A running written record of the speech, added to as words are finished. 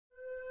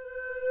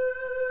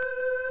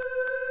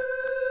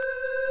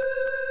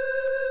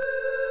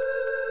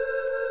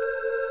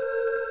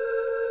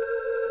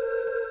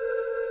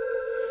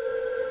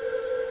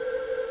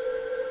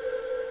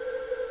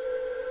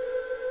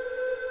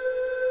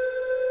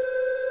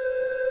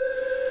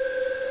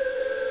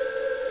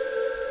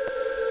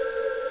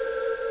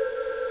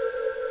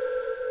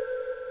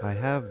I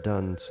have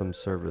done some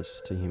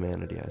service to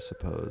humanity, I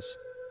suppose,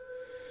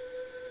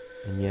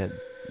 and yet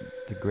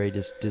the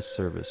greatest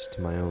disservice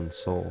to my own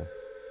soul.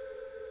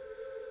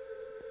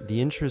 The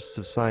interests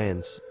of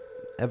science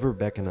ever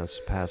beckon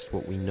us past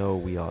what we know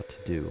we ought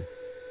to do,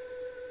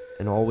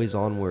 and always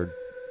onward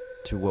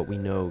to what we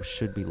know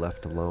should be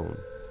left alone.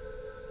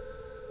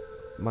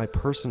 My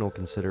personal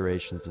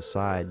considerations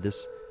aside,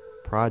 this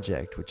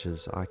project, which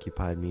has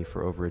occupied me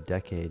for over a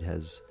decade,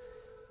 has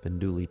been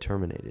duly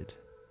terminated.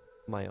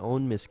 My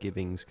own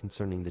misgivings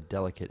concerning the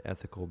delicate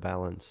ethical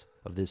balance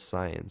of this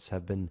science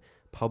have been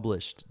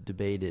published,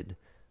 debated,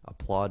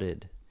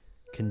 applauded,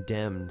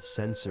 condemned,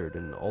 censored,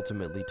 and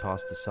ultimately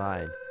tossed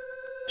aside.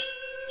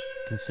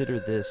 Consider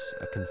this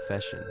a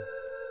confession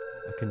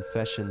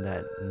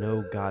that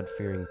no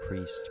God-fearing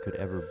priest could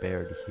ever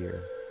bear to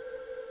hear.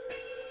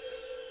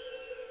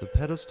 The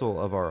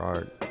pedestal of our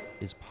art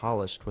is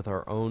polished with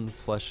our own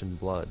flesh and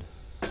blood.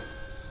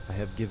 I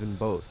have given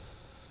both,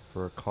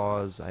 for a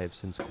cause I have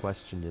since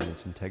questioned in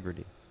its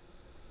integrity.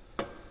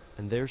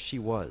 And there she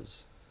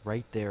was,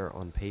 right there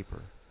on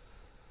paper.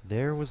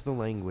 There was the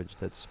language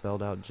that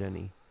spelled out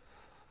Jenny.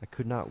 I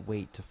could not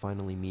wait to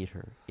finally meet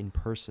her, in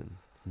person,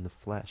 in the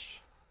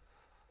flesh.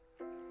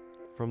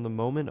 From the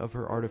moment of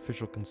her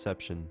artificial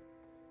conception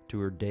to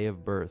her day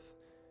of birth,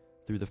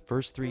 through the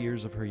first 3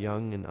 years of her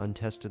young and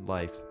untested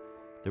life,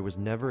 there was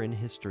never in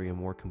history a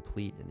more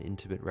complete and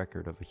intimate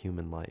record of a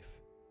human life.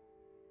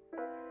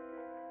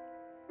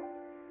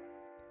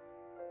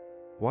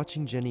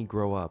 Watching Jenny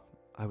grow up,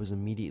 I was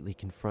immediately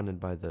confronted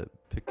by the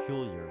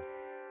peculiar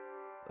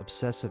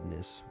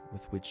obsessiveness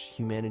with which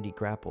humanity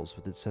grapples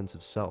with its sense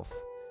of self.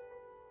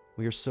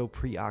 We are so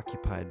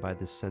preoccupied by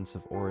this sense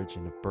of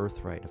origin, of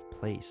birthright, of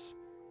place.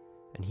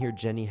 And here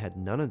Jenny had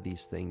none of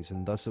these things,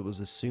 and thus it was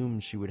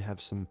assumed she would have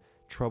some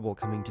trouble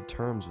coming to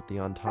terms with the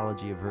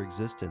ontology of her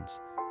existence.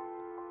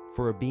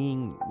 For a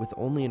being with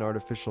only an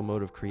artificial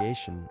mode of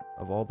creation,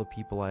 of all the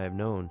people I have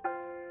known,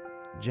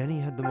 Jenny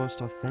had the most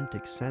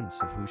authentic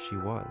sense of who she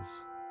was.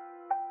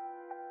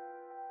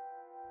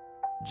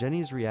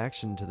 Jenny's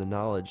reaction to the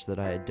knowledge that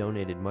I had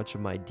donated much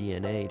of my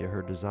DNA to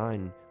her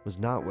design was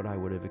not what I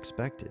would have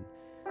expected.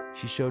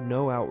 She showed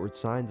no outward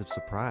signs of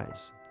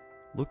surprise,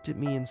 looked at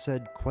me and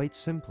said quite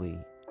simply,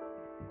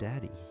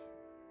 "Daddy."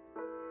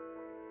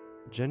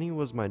 Jenny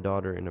was my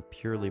daughter in a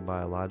purely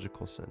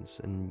biological sense,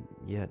 and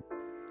yet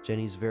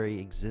Jenny's very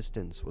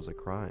existence was a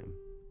crime.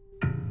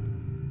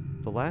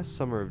 The last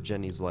summer of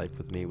Jenny's life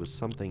with me was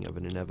something of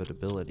an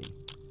inevitability.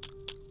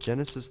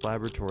 Genesis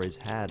Laboratories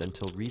had,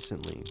 until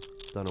recently,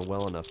 done a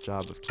well enough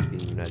job of keeping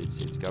the United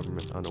States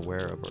government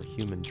unaware of our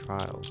human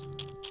trials.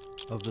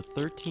 Of the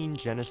 13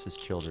 Genesis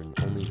children,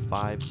 only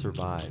 5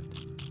 survived.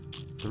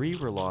 3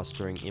 were lost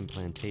during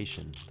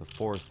implantation, the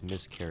 4th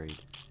miscarried.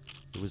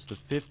 It was the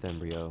 5th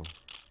embryo,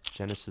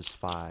 Genesis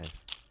 5,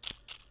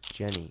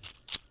 Jenny,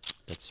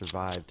 that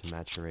survived to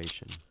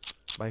maturation.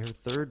 By her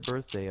 3rd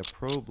birthday, a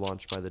probe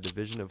launched by the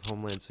Division of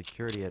Homeland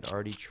Security had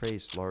already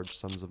traced large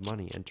sums of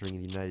money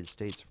entering the United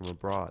States from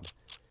abroad.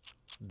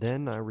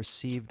 Then I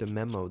received a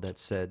memo that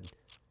said,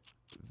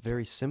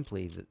 very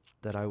simply,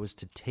 that I was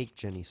to take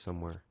Jenny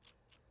somewhere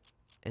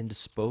and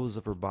dispose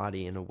of her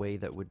body in a way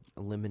that would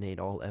eliminate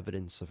all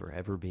evidence of her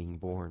ever being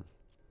born.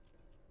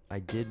 I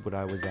did what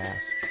I was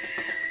asked.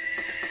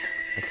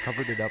 I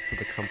covered it up for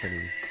the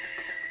company.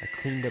 I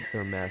cleaned up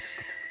their mess.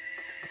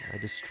 I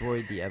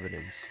destroyed the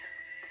evidence.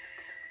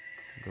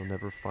 They'll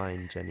never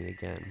find Jenny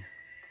again.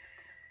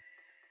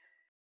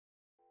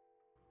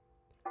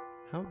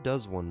 How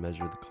does one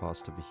measure the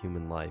cost of a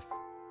human life?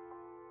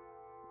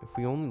 If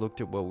we only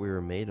looked at what we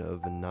were made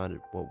of and not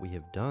at what we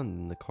have done,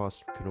 then the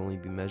cost could only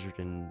be measured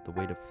in the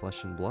weight of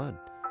flesh and blood.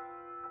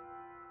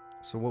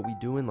 So what we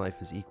do in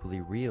life is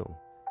equally real.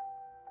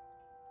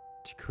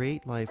 To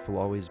create life will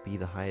always be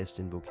the highest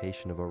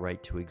invocation of our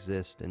right to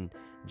exist, and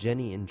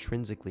Jenny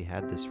intrinsically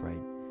had this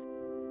right.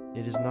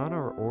 It is not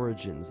our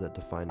origins that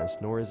define us,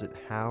 nor is it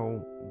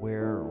how,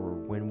 where, or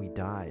when we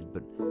died,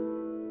 but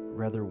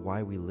rather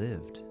why we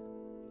lived.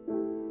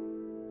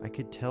 I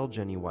could tell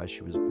Jenny why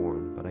she was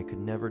born, but I could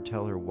never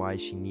tell her why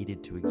she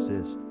needed to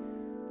exist.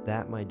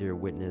 That, my dear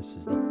witness,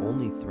 is the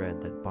only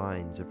thread that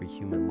binds every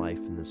human life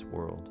in this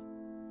world.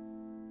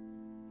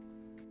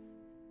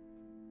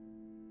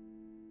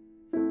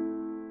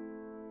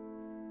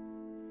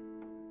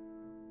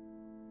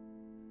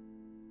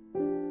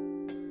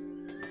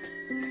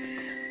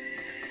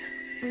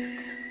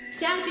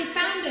 Dad, they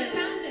found us!